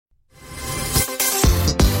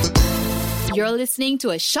You're listening to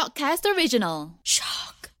a Shockcast original.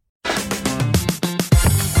 Shock.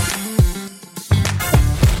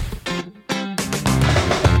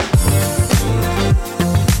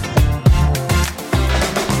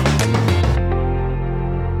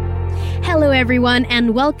 Hello, everyone,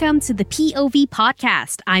 and welcome to the POV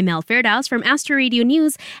podcast. I'm Mel Firdaus from Astro Radio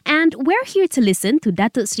News, and we're here to listen to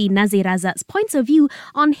Dato Sri Nazir Razak's points of view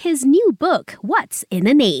on his new book, What's in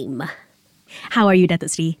a Name? How are you, Dato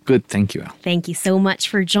Sri? Good, thank you. Thank you so much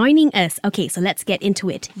for joining us. Okay, so let's get into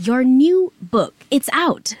it. Your new book, it's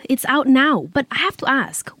out. It's out now. But I have to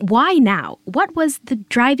ask, why now? What was the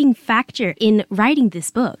driving factor in writing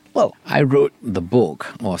this book? Well, I wrote the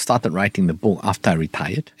book, or started writing the book after I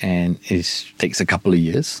retired, and it takes a couple of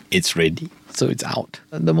years. It's ready, so it's out.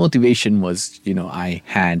 The motivation was, I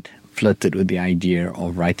had flirted with the idea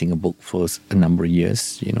of writing a book for a number of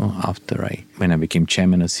years, when I became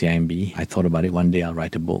chairman of CIMB, I thought about it. One day I'll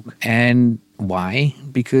write a book. And why?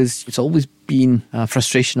 Because it's always been a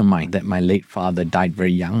frustration of mine that my late father died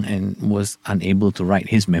very young and was unable to write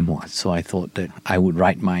his memoirs. So I thought that I would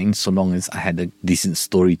write mine so long as I had a decent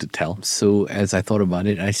story to tell. So as I thought about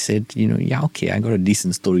it, I said, I got a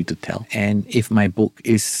decent story to tell. And if my book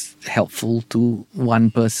is helpful to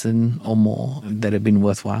one person or more, that'd have been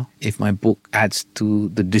worthwhile. If my book adds to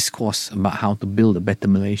the discourse about how to build a better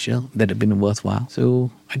Malaysia, that'd have been worthwhile.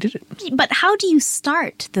 So I did it. But how do you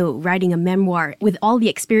start, though, writing a memoir with all the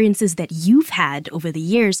experiences that you've had over the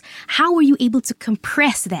years? How were you able to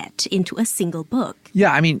compress that into a single book?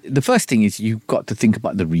 Yeah, the first thing is you've got to think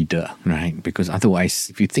about the reader, right? Because otherwise,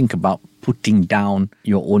 if you think about putting down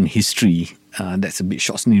your own history, that's a bit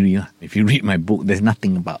short-sneery. If you read my book, there's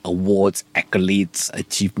nothing about awards, accolades,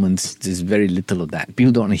 achievements. There's very little of that.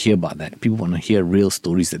 People don't want to hear about that. People want to hear real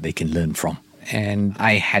stories that they can learn from. And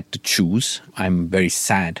I had to choose. I'm very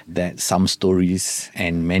sad that some stories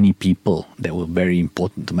and many people that were very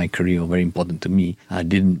important to my career, or very important to me,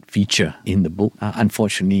 didn't feature in the book.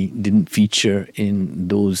 Unfortunately, didn't feature in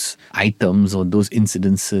those items or those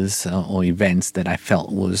incidences or events that I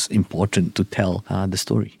felt was important to tell the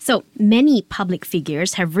story. So many public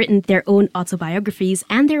figures have written their own autobiographies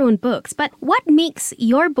and their own books. But what makes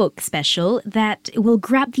your book special that will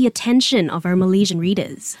grab the attention of our Malaysian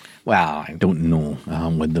readers? Well, I don't know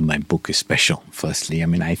whether my book is special, firstly.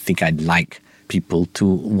 I think I'd like people to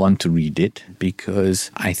want to read it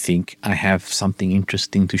because I think I have something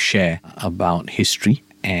interesting to share about history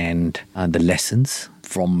and the lessons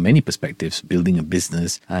from many perspectives, building a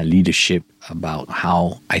business, leadership, about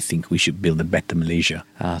how I think we should build a better Malaysia.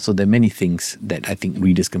 So there are many things that I think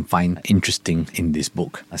readers can find interesting in this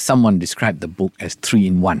book. Someone described the book as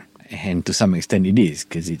 3-in-1. And to some extent it is,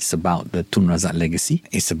 because it's about the Tun Razak legacy,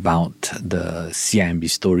 it's about the CIMB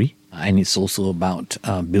story, and it's also about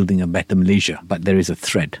building a better Malaysia. But there is a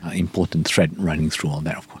thread, an important thread running through all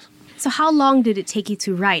that, of course. So how long did it take you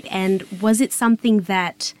to write? And was it something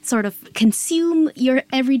that sort of consumed your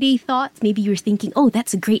everyday thoughts? Maybe you were thinking,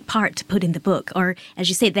 that's a great part to put in the book. Or as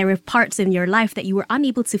you said, there were parts in your life that you were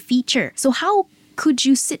unable to feature. So how could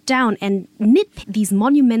you sit down and nitpick these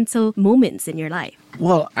monumental moments in your life?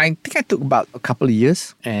 Well, I think I took about a couple of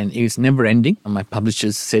years, and it was never ending. My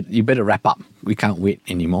publishers said, you better wrap up. We can't wait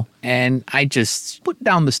anymore. And I just put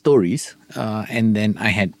down the stories, and then I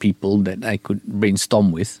had people that I could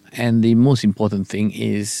brainstorm with. And the most important thing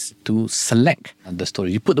is to select the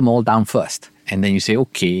stories. You put them all down first. And then you say,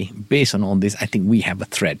 okay, based on all this, I think we have a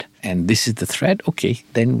thread. And this is the thread. Okay,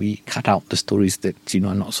 then we cut out the stories that,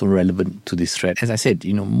 are not so relevant to this thread. As I said,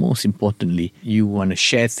 most importantly, you want to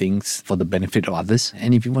share things for the benefit of others.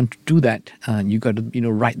 And if you want to do that, you got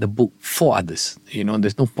to, write the book for others.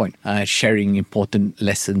 There's no point sharing important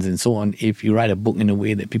lessons and so on if you write a book in a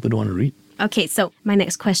way that people don't want to read. Okay, so my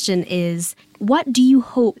next question is, what do you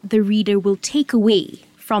hope the reader will take away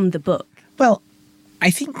from the book? Well, I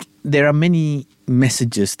think there are many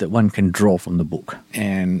messages that one can draw from the book.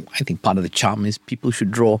 And I think part of the charm is people should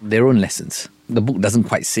draw their own lessons. The book doesn't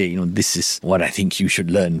quite say, this is what I think you should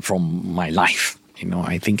learn from my life.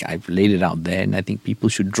 I think I've laid it out there, and I think people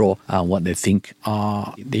should draw what they think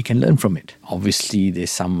they can learn from it. Obviously,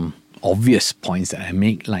 there's some obvious points that I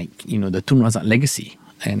make, like, the Tun Razak legacy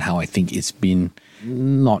and how I think it's been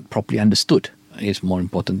not properly understood. It's more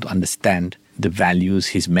important to understand the values,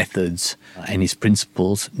 his methods, and his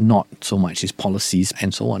principles, not so much his policies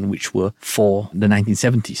and so on, which were for the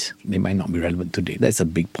 1970s. They might not be relevant today. That's a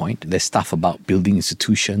big point. There's stuff about building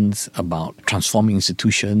institutions, about transforming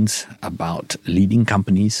institutions, about leading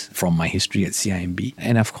companies from my history at CIMB.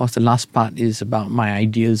 And of course, the last part is about my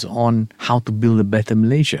ideas on how to build a better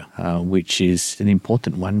Malaysia, which is an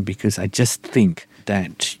important one because I just think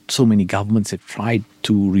that so many governments have tried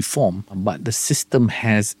to reform, but the system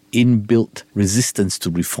has inbuilt resistance to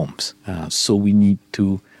reforms. So we need to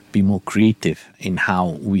be more creative in how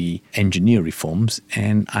we engineer reforms,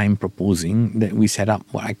 and I'm proposing that we set up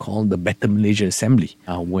what I call the Better Malaysia Assembly,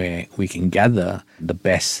 where we can gather the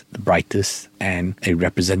best, the brightest, and a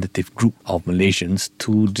representative group of Malaysians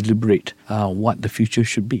to deliberate what the future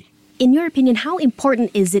should be. In your opinion, how important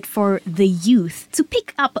is it for the youth to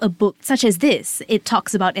pick up a book such as this? It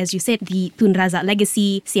talks about, as you said, the Tun Razak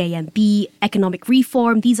legacy, CIMB, economic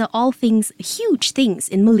reform. These are all things, huge things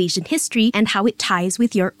in Malaysian history and how it ties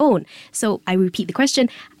with your own. So I repeat the question.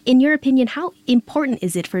 In your opinion, how important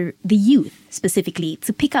is it for the youth specifically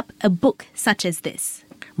to pick up a book such as this?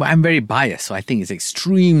 Well, I'm very biased, so I think it's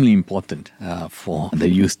extremely important for the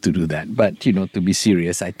youth to do that. But, to be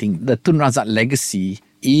serious, I think the Tun Razak legacy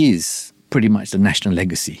is pretty much the national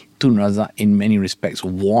legacy. Tun Razak, in many respects,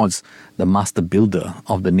 was the master builder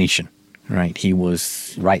of the nation, right? He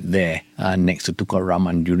was right there next to Tukar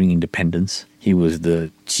Rahman during independence. He was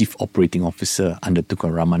the chief operating officer under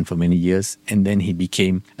Tukar Rahman for many years, and then he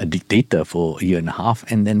became a dictator for a year and a half,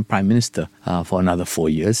 and then prime minister for another 4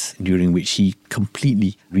 years, during which he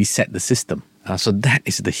completely reset the system. So that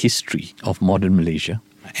is the history of modern Malaysia.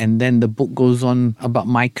 And then the book goes on about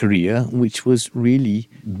my career, which was really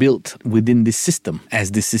built within this system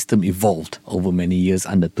as this system evolved over many years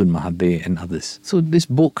under Tun Mahathir and others. So this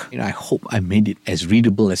book, I hope I made it as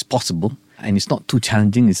readable as possible. And it's not too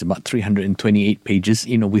challenging. It's about 328 pages,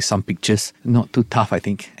 with some pictures. Not too tough, I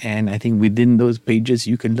think. And I think within those pages,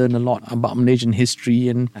 you can learn a lot about Malaysian history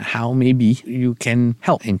and how maybe you can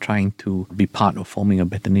help in trying to be part of forming a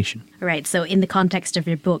better nation. Right. So in the context of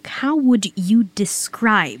your book, how would you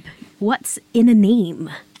describe what's in a name?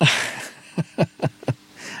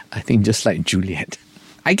 I think just like Juliet.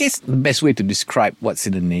 I guess the best way to describe what's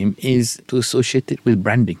in a name is to associate it with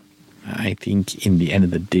branding. I think in the end of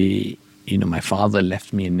the day, my father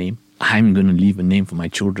left me a name. I'm going to leave a name for my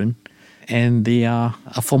children. And they are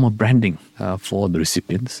a form of branding for the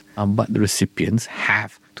recipients. But the recipients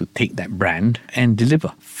have to take that brand and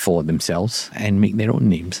deliver for themselves and make their own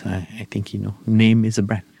names. I think, name is a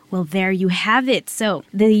brand. Well, there you have it. So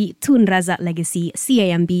the Tun Razak legacy,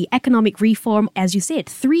 CIMB, economic reform, as you said,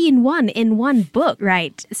 3-in-1 in one book,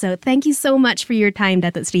 right? So thank you so much for your time,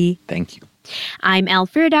 Dato Sri. Thank you. I'm El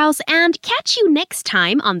Firdaus, and catch you next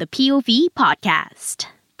time on the POV podcast.